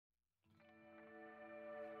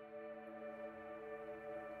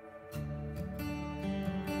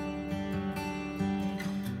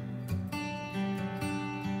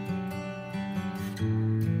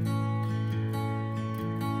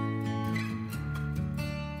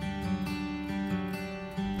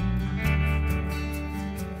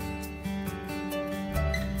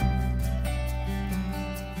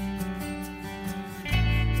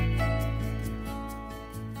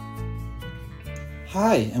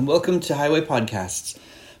Hi, and welcome to Highway Podcasts.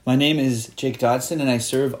 My name is Jake Dodson, and I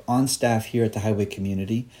serve on staff here at the Highway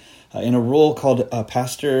community in a role called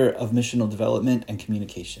Pastor of Missional Development and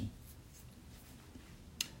Communication.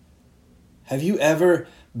 Have you ever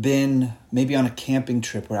been maybe on a camping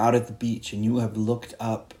trip or out at the beach and you have looked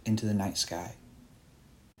up into the night sky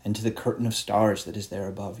and to the curtain of stars that is there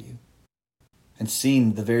above you and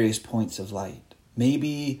seen the various points of light?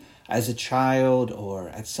 Maybe as a child or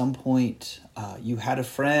at some point you had a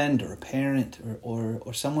friend or a parent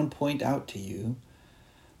or someone point out to you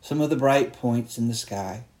some of the bright points in the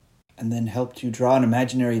sky and then helped you draw an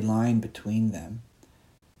imaginary line between them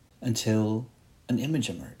until an image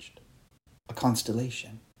emerged, a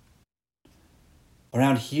constellation.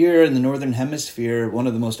 Around here in the Northern Hemisphere, one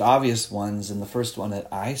of the most obvious ones, and the first one that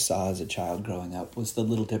I saw as a child growing up, was the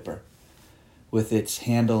Little Dipper with its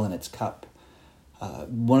handle and its cup.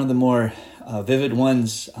 One of the more vivid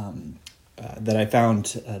ones that I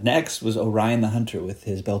found next was Orion the Hunter with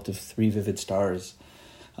his belt of 3 vivid stars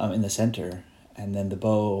in the center, and then the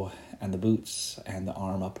bow and the boots and the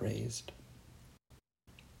arm upraised.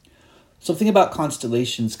 Something about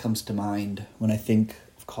constellations comes to mind when I think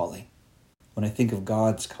of calling, when I think of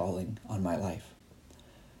God's calling on my life.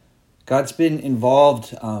 God's been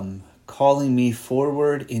involved calling me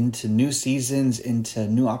forward into new seasons, into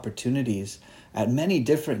new opportunities at many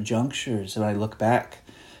different junctures when I look back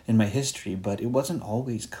in my history, but it wasn't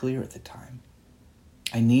always clear at the time.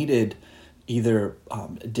 I needed either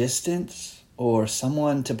distance or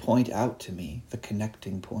someone to point out to me the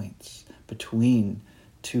connecting points between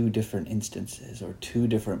 2 different instances or 2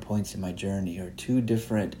 different points in my journey or 2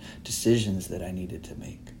 different decisions that I needed to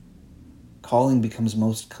make. Calling becomes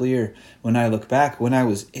most clear when I look back. When I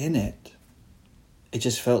was in it, it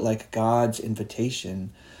just felt like God's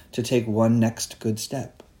invitation to take one next good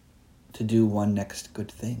step, to do one next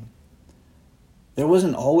good thing. There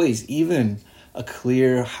wasn't always even a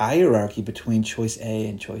clear hierarchy between choice A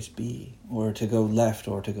and choice B, or to go left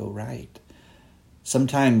or to go right.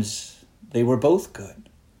 Sometimes they were both good,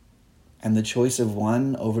 and the choice of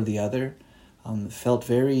one over the other felt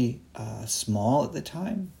very small at the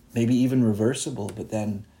time, maybe even reversible, but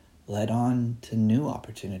then led on to new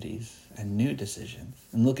opportunities and new decisions.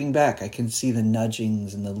 And looking back, I can see the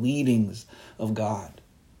nudgings and the leadings of God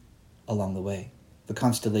along the way. The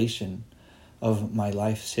constellation of my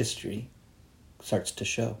life's history starts to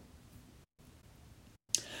show.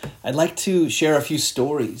 I'd like to share a few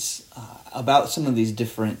stories about some of these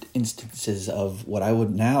different instances of what I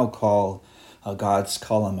would now call God's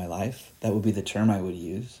call on my life. That would be the term I would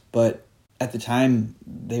use. But at the time,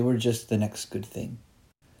 they were just the next good thing.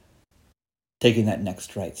 Taking that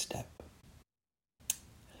next right step.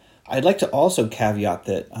 I'd like to also caveat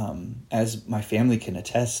that, as my family can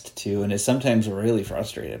attest to, and is sometimes really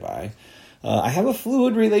frustrated by, I have a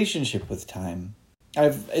fluid relationship with time.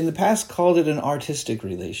 I've in the past called it an artistic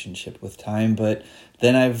relationship with time, but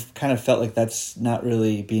then I've kind of felt like that's not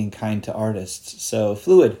really being kind to artists. So a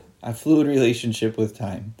fluid relationship with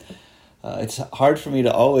time. It's hard for me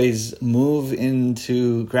to always move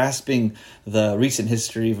into grasping the recent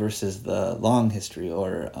history versus the long history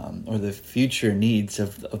or the future needs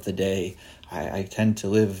of the day. I tend to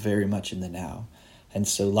live very much in the now. And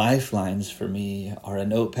so lifelines for me are a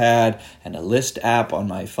notepad and a list app on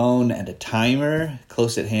my phone and a timer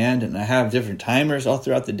close at hand. And I have different timers all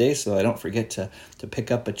throughout the day so I don't forget to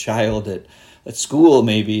pick up a child at school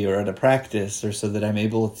maybe or at a practice, or so that I'm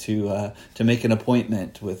able to make an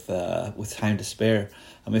appointment with time to spare.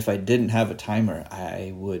 If I didn't have a timer,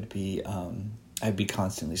 I'd be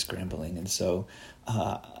constantly scrambling. And so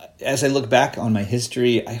as I look back on my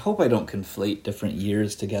history, I hope I don't conflate different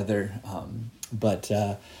years together. But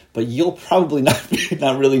you'll probably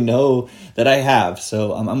not really know that I have.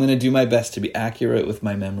 So I'm going to do my best to be accurate with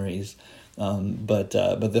my memories. But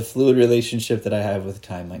the fluid relationship that I have with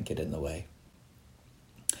time might get in the way.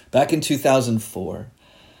 Back in 2004,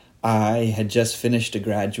 I had just finished a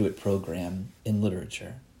graduate program in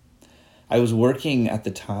literature. I was working at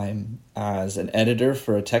the time as an editor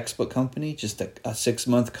for a textbook company, just a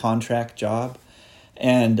 6-month contract job.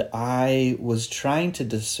 And I was trying to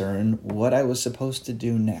discern what I was supposed to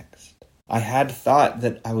do next. I had thought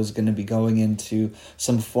that I was going to be going into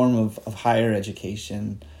some form of higher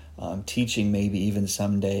education, teaching maybe even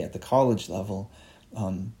someday at the college level.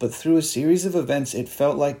 But through a series of events, it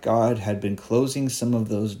felt like God had been closing some of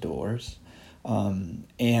those doors.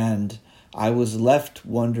 And I was left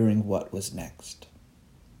wondering what was next.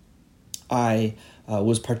 I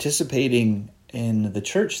was participating in the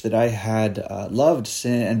church that I had loved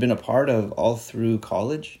and been a part of all through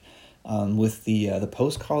college, with the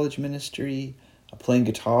post-college ministry, playing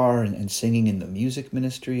guitar and singing in the music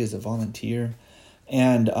ministry as a volunteer,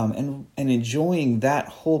 and enjoying that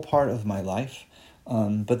whole part of my life.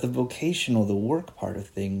 But the vocational, the work part of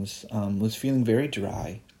things, was feeling very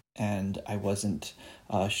dry, and I wasn't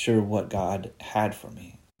sure what God had for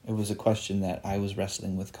me. It was a question that I was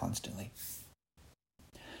wrestling with constantly.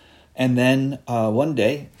 And then one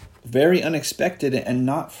day, very unexpected, and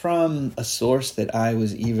not from a source that I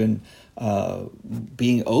was even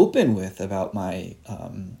being open with about my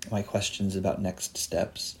questions about next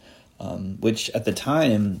steps, which at the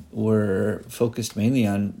time were focused mainly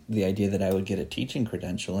on the idea that I would get a teaching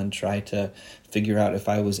credential and try to figure out if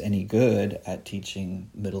I was any good at teaching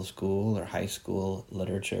middle school or high school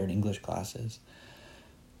literature and English classes.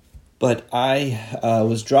 But I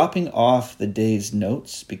was dropping off the day's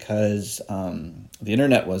notes because the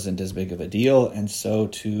internet wasn't as big of a deal, and so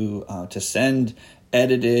to send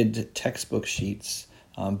edited textbook sheets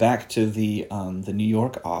back to the New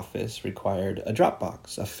York office required a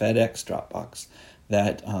Dropbox, a FedEx Dropbox,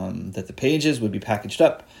 that the pages would be packaged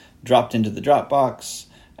up, dropped into the Dropbox,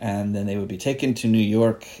 and then they would be taken to New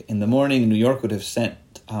York in the morning. New York would have sent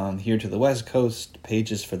here to the West Coast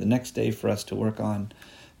pages for the next day for us to work on.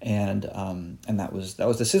 And that was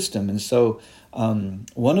the system. And so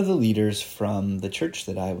one of the leaders from the church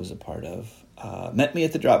that I was a part of met me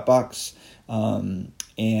at the Dropbox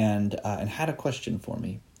and had a question for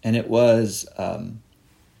me. And it was,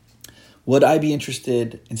 would I be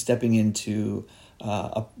interested in stepping into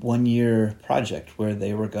a one-year project where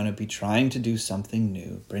they were going to be trying to do something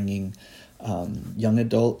new, bringing young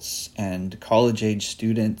adults and college-age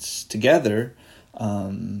students together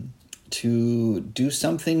to do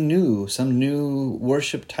something new, some new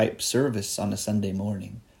worship type service on a Sunday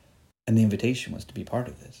morning. And the invitation was to be part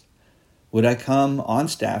of this. Would I come on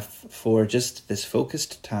staff for just this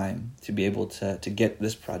focused time to be able to get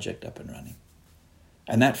this project up and running?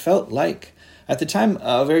 And that felt like, at the time,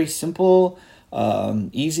 a very simple,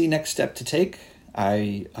 easy next step to take.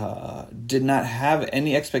 I did not have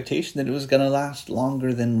any expectation that it was going to last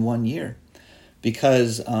longer than 1 year,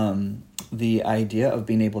 because the idea of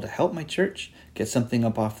being able to help my church get something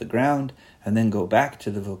up off the ground and then go back to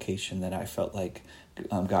the vocation that I felt like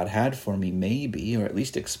God had for me, maybe, or at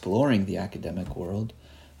least exploring the academic world,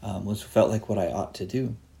 felt like what I ought to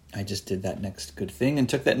do. I just did that next good thing and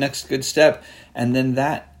took that next good step, and then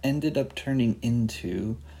that ended up turning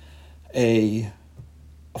into a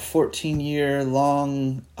 14-year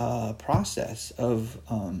long process of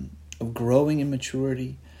growing in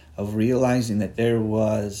maturity, of realizing that there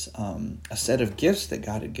was a set of gifts that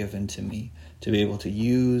God had given to me to be able to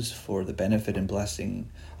use for the benefit and blessing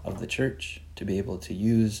of the church, to be able to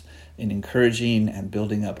use in encouraging and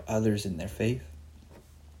building up others in their faith.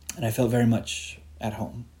 And I felt very much at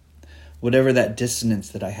home. Whatever that dissonance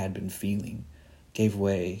that I had been feeling gave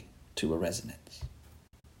way to a resonance.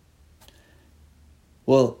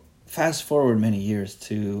 Well, fast forward many years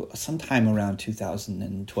to sometime around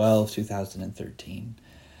 2012, 2013.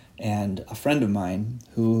 And a friend of mine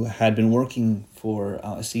who had been working for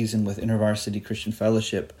a season with InterVarsity Christian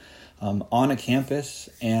Fellowship on a campus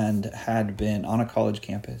and had been on a college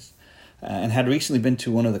campus and had recently been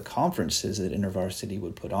to one of the conferences that InterVarsity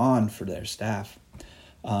would put on for their staff,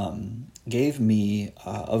 gave me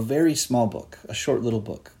a very small book, a short little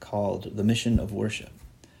book called The Mission of Worship.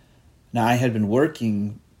 Now, I had been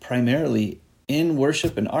working primarily in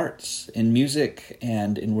worship and arts, in music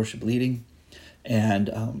and in worship leading. And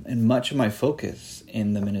much of my focus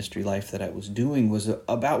in the ministry life that I was doing was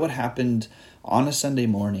about what happened on a Sunday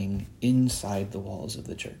morning inside the walls of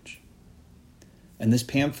the church. And this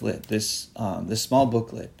pamphlet, this small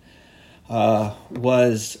booklet,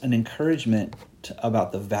 was an encouragement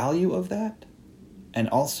about the value of that, and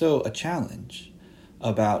also a challenge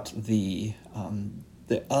about the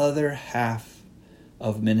other half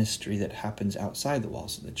of ministry that happens outside the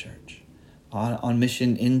walls of the church, on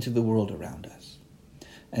mission into the world around us.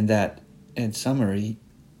 And that, in summary,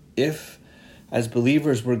 if as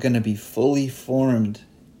believers we're going to be fully formed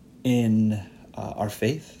in our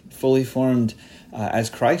faith, fully formed as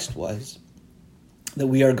Christ was, that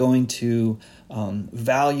we are going to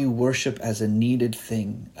value worship as a needed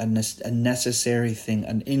thing, a necessary thing,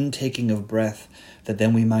 an intaking of breath, that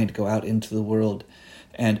then we might go out into the world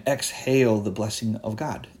and exhale the blessing of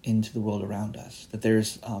God into the world around us. That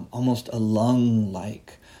there's almost a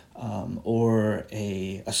lung-like or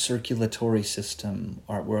a circulatory system,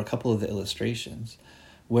 or were a couple of the illustrations,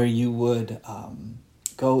 where you would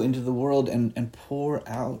go into the world and pour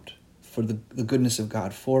out for the goodness of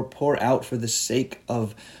God, pour out for the sake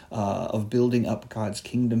of building up God's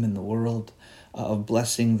kingdom in the world, of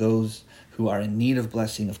blessing those who are in need of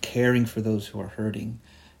blessing, of caring for those who are hurting,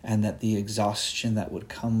 and that the exhaustion that would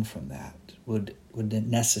come from that would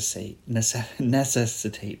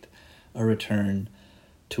necessitate a return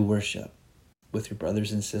to worship with your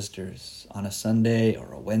brothers and sisters on a Sunday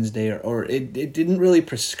or a Wednesday, or it didn't really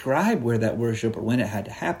prescribe where that worship or when it had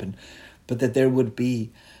to happen, but that there would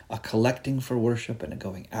be a collecting for worship and a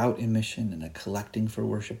going out in mission, and a collecting for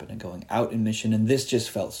worship and a going out in mission. And this just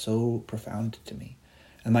felt so profound to me.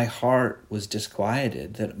 And my heart was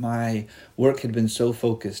disquieted that my work had been so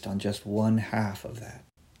focused on just one half of that.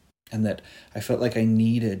 And that I felt like I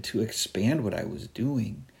needed to expand what I was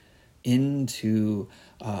doing into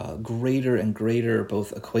greater and greater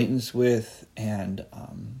both acquaintance with and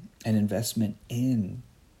an investment in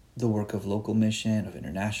the work of local mission, of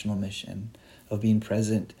international mission, of being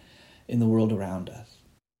present in the world around us.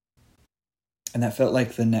 And that felt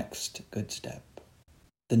like the next good step,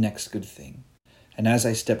 the next good thing. And as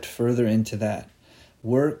I stepped further into that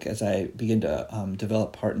work, as I began to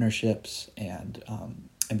develop partnerships and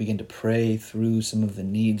begin to pray through some of the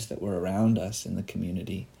needs that were around us in the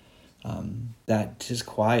community, that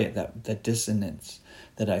disquiet, that dissonance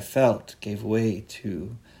that I felt gave way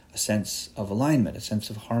to a sense of alignment, a sense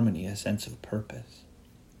of harmony, a sense of purpose.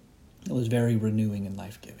 It was very renewing and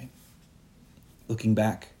life-giving. Looking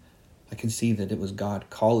back, I can see that it was God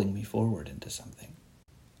calling me forward into something.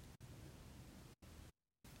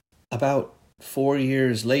 About 4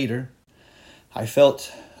 years later, I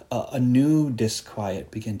felt a new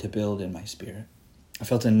disquiet begin to build in my spirit. I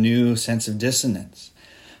felt a new sense of dissonance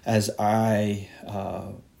as I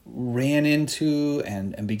ran into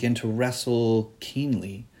and began to wrestle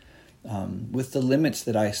keenly with the limits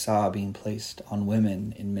that I saw being placed on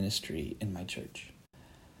women in ministry in my church.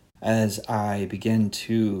 As I began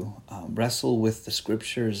to wrestle with the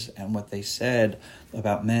scriptures and what they said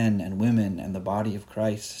about men and women and the body of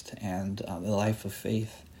Christ and the life of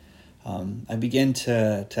faith, I began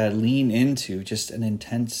to lean into just an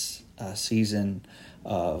intense season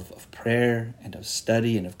of prayer and of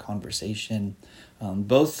study and of conversation,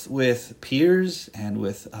 both with peers and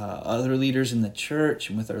with other leaders in the church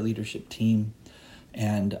and with our leadership team,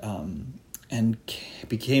 and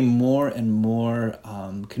became more and more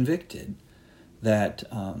convicted that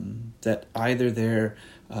either there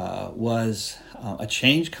was a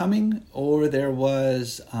change coming, or there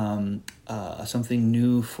was something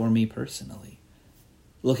new for me personally.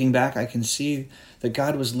 Looking back, I can see that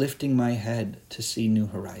God was lifting my head to see new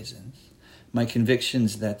horizons. My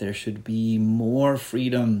convictions that there should be more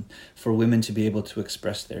freedom for women to be able to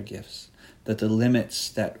express their gifts, that the limits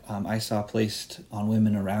that I saw placed on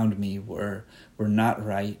women around me were not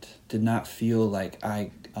right, did not feel like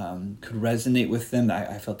I could resonate with them.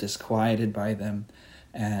 I felt disquieted by them,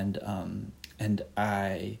 and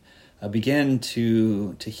I began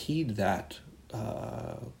to heed that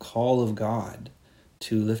call of God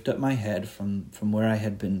to lift up my head from where I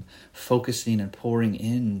had been focusing and pouring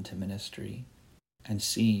into ministry, and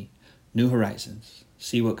see new horizons,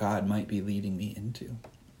 see what God might be leading me into.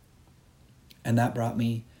 And that brought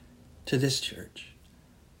me to this church.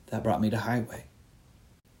 That brought me to Highway.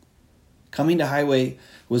 Coming to Highway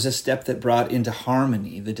was a step that brought into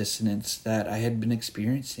harmony the dissonance that I had been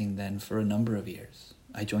experiencing then for a number of years.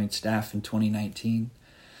 I joined staff in 2019,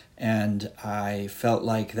 and I felt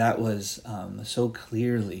like that was so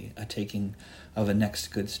clearly a taking of a next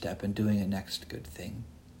good step and doing a next good thing.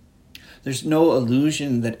 There's no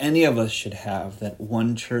illusion that any of us should have that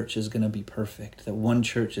one church is going to be perfect, that one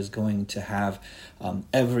church is going to have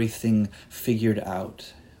everything figured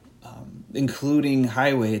out, including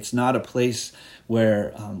Highway. It's not a place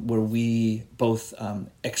where we both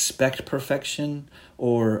expect perfection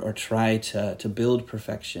or try to build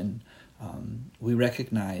perfection. We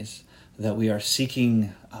recognize that we are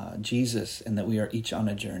seeking Jesus and that we are each on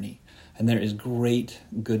a journey. And there is great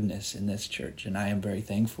goodness in this church, and I am very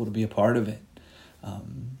thankful to be a part of it.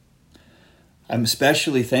 I'm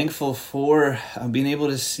especially thankful for being able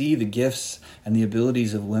to see the gifts and the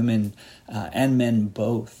abilities of women and men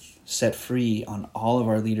both set free on all of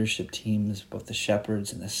our leadership teams, both the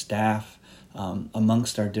shepherds and the staff,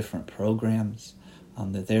 amongst our different programs,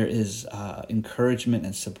 that there is encouragement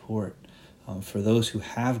and support for those who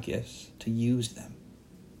have gifts to use them.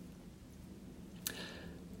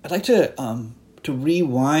 I'd like to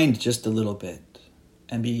rewind just a little bit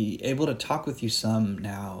and be able to talk with you some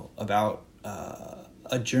now about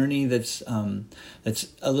a journey that's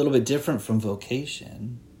a little bit different from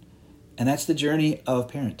vocation, and that's the journey of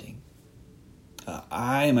parenting.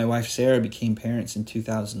 I and my wife Sarah became parents in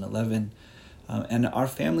 2011, and our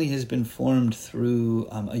family has been formed through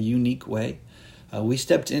a unique way. We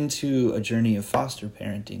stepped into a journey of foster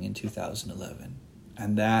parenting in 2011,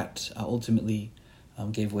 and that ultimately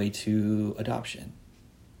gave way to adoption.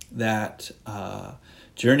 That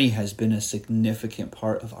journey has been a significant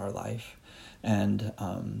part of our life, and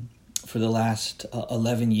for the last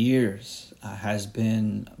 11 years has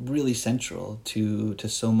been really central to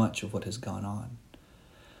so much of what has gone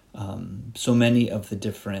on. So many of the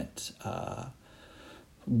different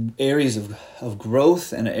areas of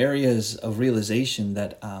growth and areas of realization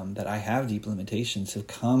that I have deep limitations have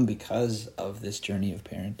come because of this journey of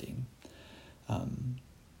parenting.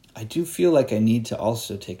 I do feel like I need to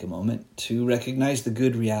also take a moment to recognize the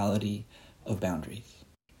good reality of boundaries.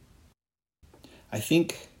 I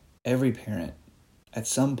think every parent, at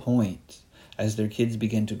some point, as their kids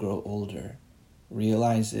begin to grow older,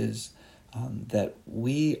 realizes that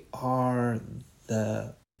we are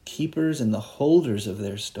the keepers and the holders of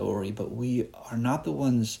their story, but we are not the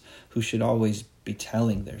ones who should always be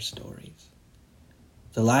telling their stories.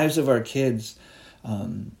 The lives of our kids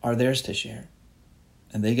are theirs to share,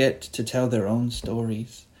 and they get to tell their own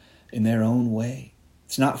stories in their own way.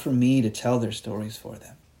 It's not for me to tell their stories for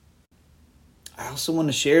them. I also want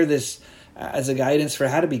to share this as a guidance for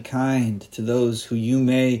how to be kind to those who you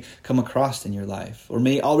may come across in your life, or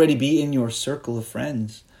may already be in your circle of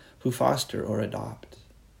friends who foster or adopt.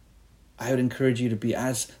 I would encourage you to be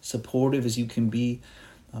as supportive as you can be,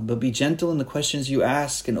 but be gentle in the questions you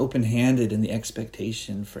ask and open-handed in the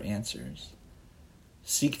expectation for answers.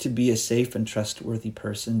 Seek to be a safe and trustworthy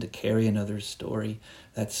person to carry another's story.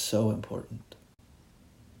 That's so important.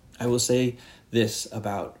 I will say this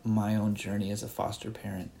about my own journey as a foster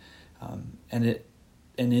parent, and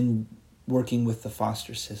in working with the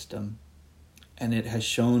foster system, and it has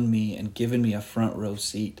shown me and given me a front row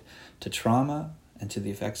seat to trauma and to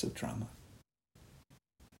the effects of trauma.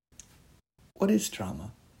 What is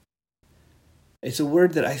trauma? It's a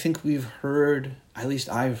word that I think we've heard, at least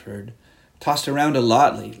I've heard, tossed around a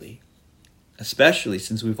lot lately, especially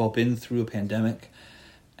since we've all been through a pandemic,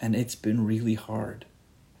 and it's been really hard.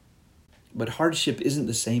 But hardship isn't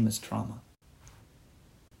the same as trauma.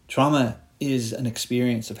 Trauma is an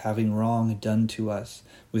experience of having wrong done to us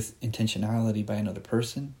with intentionality by another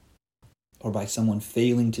person, or by someone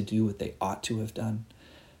failing to do what they ought to have done,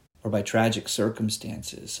 or by tragic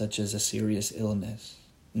circumstances such as a serious illness,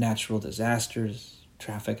 natural disasters,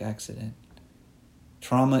 traffic accident.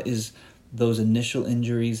 Trauma is those initial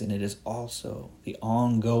injuries, and it is also the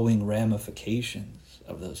ongoing ramifications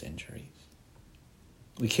of those injuries.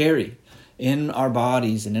 We carry in our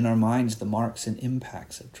bodies and in our minds the marks and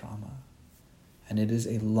impacts of trauma, and it is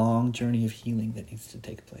a long journey of healing that needs to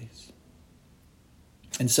take place.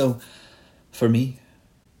 And so, for me,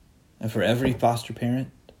 and for every foster parent,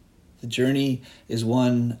 the journey is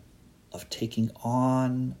one of taking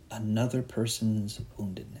on another person's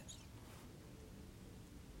woundedness.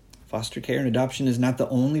 Foster care and adoption is not the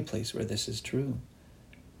only place where this is true.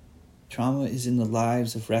 Trauma is in the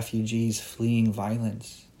lives of refugees fleeing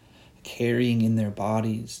violence, carrying in their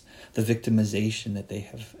bodies the victimization that they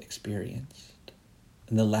have experienced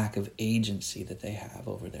and the lack of agency that they have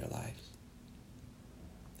over their lives.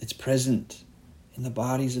 It's present in the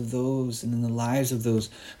bodies of those and in the lives of those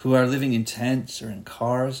who are living in tents or in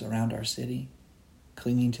cars around our city,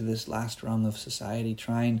 clinging to this last rung of society,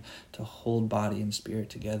 trying to hold body and spirit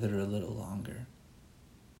together a little longer.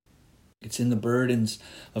 It's in the burdens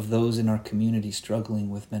of those in our community struggling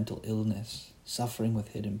with mental illness, suffering with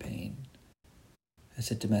hidden pain.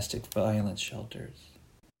 It's at domestic violence shelters.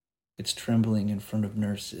 It's trembling in front of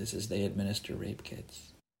nurses as they administer rape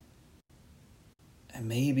kits. And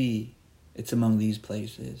maybe it's among these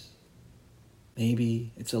places.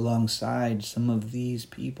 Maybe it's alongside some of these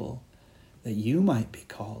people that you might be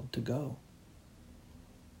called to go.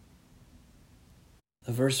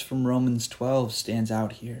 The verse from Romans 12 stands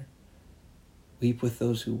out here. Weep with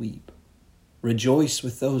those who weep. Rejoice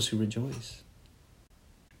with those who rejoice.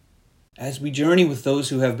 As we journey with those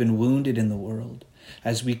who have been wounded in the world,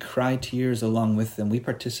 as we cry tears along with them, we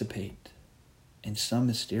participate in some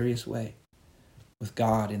mysterious way with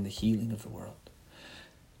God in the healing of the world.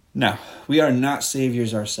 Now, we are not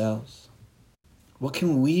saviors ourselves. What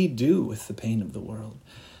can we do with the pain of the world?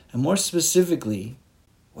 And more specifically,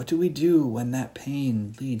 what do we do when that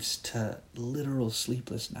pain leads to literal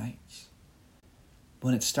sleepless nights?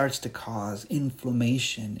 When it starts to cause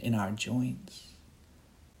inflammation in our joints?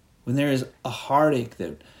 When there is a heartache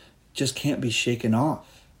that just can't be shaken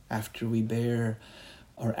off after we bear,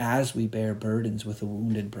 or as we bear burdens with a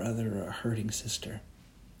wounded brother or a hurting sister?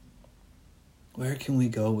 Where can we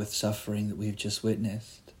go with suffering that we've just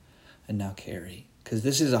witnessed and now carry? Because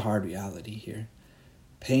this is a hard reality here.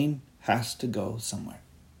 Pain has to go somewhere.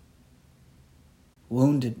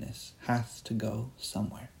 Woundedness has to go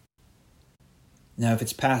somewhere. Now, if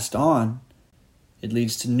it's passed on, it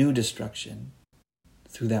leads to new destruction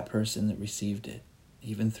through that person that received it,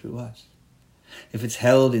 even through us. If it's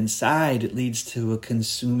held inside, it leads to a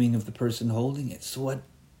consuming of the person holding it. So what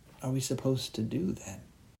are we supposed to do then?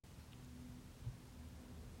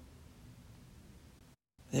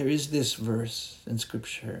 There is this verse in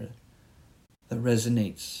Scripture that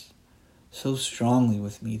resonates so strongly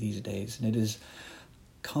with me these days, and it is,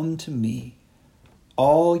 "Come to me,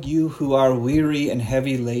 all you who are weary and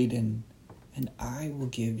heavy laden, and I will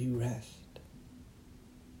give you rest."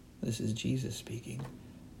 This is Jesus speaking.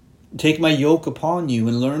 "Take my yoke upon you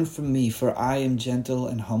and learn from me, for I am gentle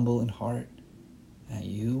and humble in heart, and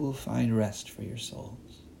you will find rest for your souls."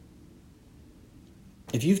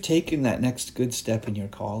 If you've taken that next good step in your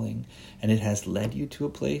calling, and it has led you to a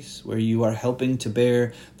place where you are helping to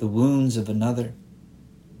bear the wounds of another,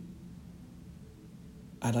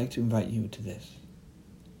 I'd like to invite you to this.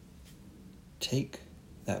 Take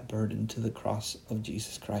that burden to the cross of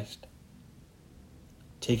Jesus Christ.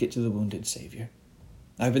 Take it to the wounded Savior.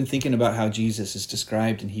 I've been thinking about how Jesus is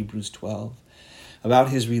described in Hebrews 12,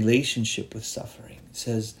 about his relationship with suffering. It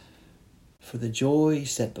says, "For the joy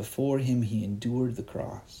set before him, he endured the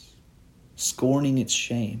cross, scorning its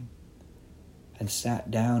shame, and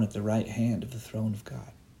sat down at the right hand of the throne of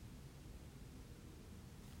God."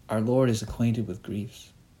 Our Lord is acquainted with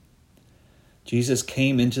griefs. Jesus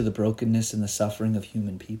came into the brokenness and the suffering of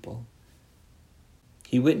human people.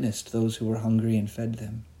 He witnessed those who were hungry and fed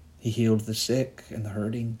them. He healed the sick and the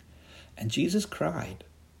hurting. And Jesus cried.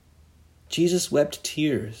 Jesus wept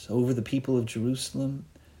tears over the people of Jerusalem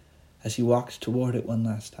as he walked toward it one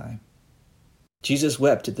last time. Jesus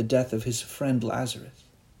wept at the death of his friend Lazarus.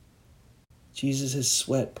 Jesus'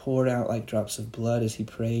 sweat poured out like drops of blood as he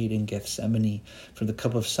prayed in Gethsemane for the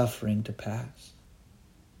cup of suffering to pass.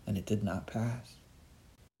 And it did not pass.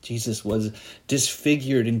 Jesus was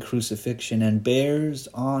disfigured in crucifixion and bears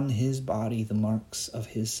on his body the marks of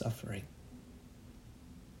his suffering.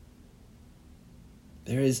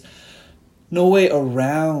 There is no way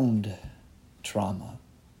around trauma.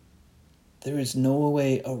 There is no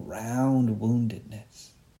way around woundedness.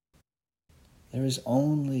 There is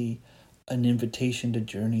only an invitation to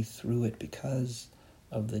journey through it because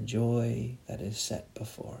of the joy that is set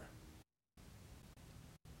before.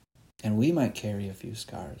 And we might carry a few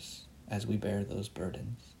scars as we bear those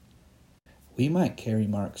burdens. We might carry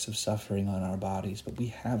marks of suffering on our bodies, but we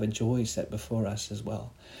have a joy set before us as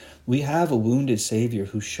well. We have a wounded Savior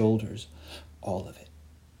who shoulders all of it,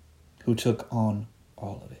 who took on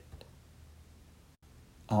all of it.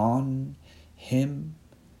 On him,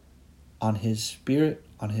 on his spirit,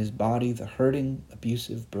 on his body, the hurting,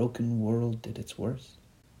 abusive, broken world did its worst.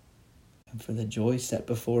 And for the joy set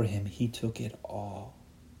before him, he took it all.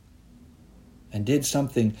 And did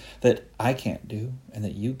something that I can't do and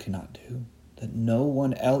that you cannot do, that no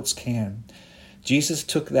one else can. Jesus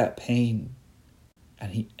took that pain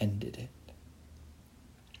and he ended it.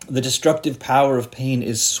 The destructive power of pain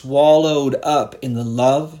is swallowed up in the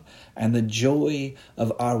love and the joy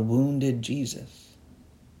of our wounded Jesus.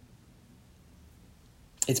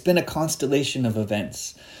 It's been a constellation of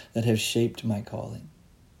events that have shaped my calling,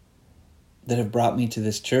 that have brought me to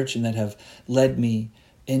this church and that have led me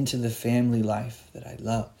into the family life that I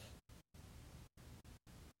love.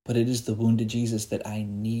 But it is the wounded Jesus that I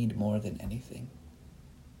need more than anything,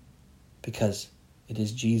 because it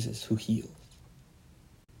is Jesus who heals.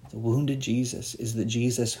 The wounded Jesus is the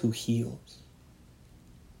Jesus who heals.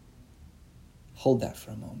 Hold that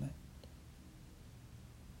for a moment.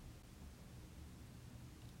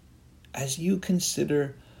 As you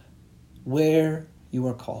consider where you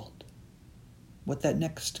are called, what that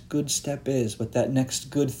next good step is, what that next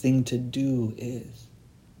good thing to do is.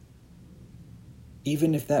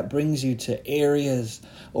 Even if that brings you to areas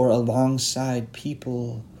or alongside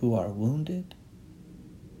people who are wounded,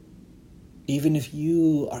 even if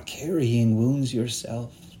you are carrying wounds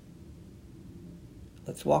yourself,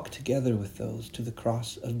 let's walk together with those to the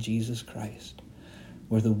cross of Jesus Christ,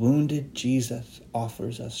 where the wounded Jesus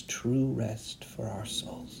offers us true rest for our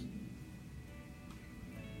souls.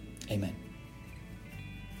 Amen.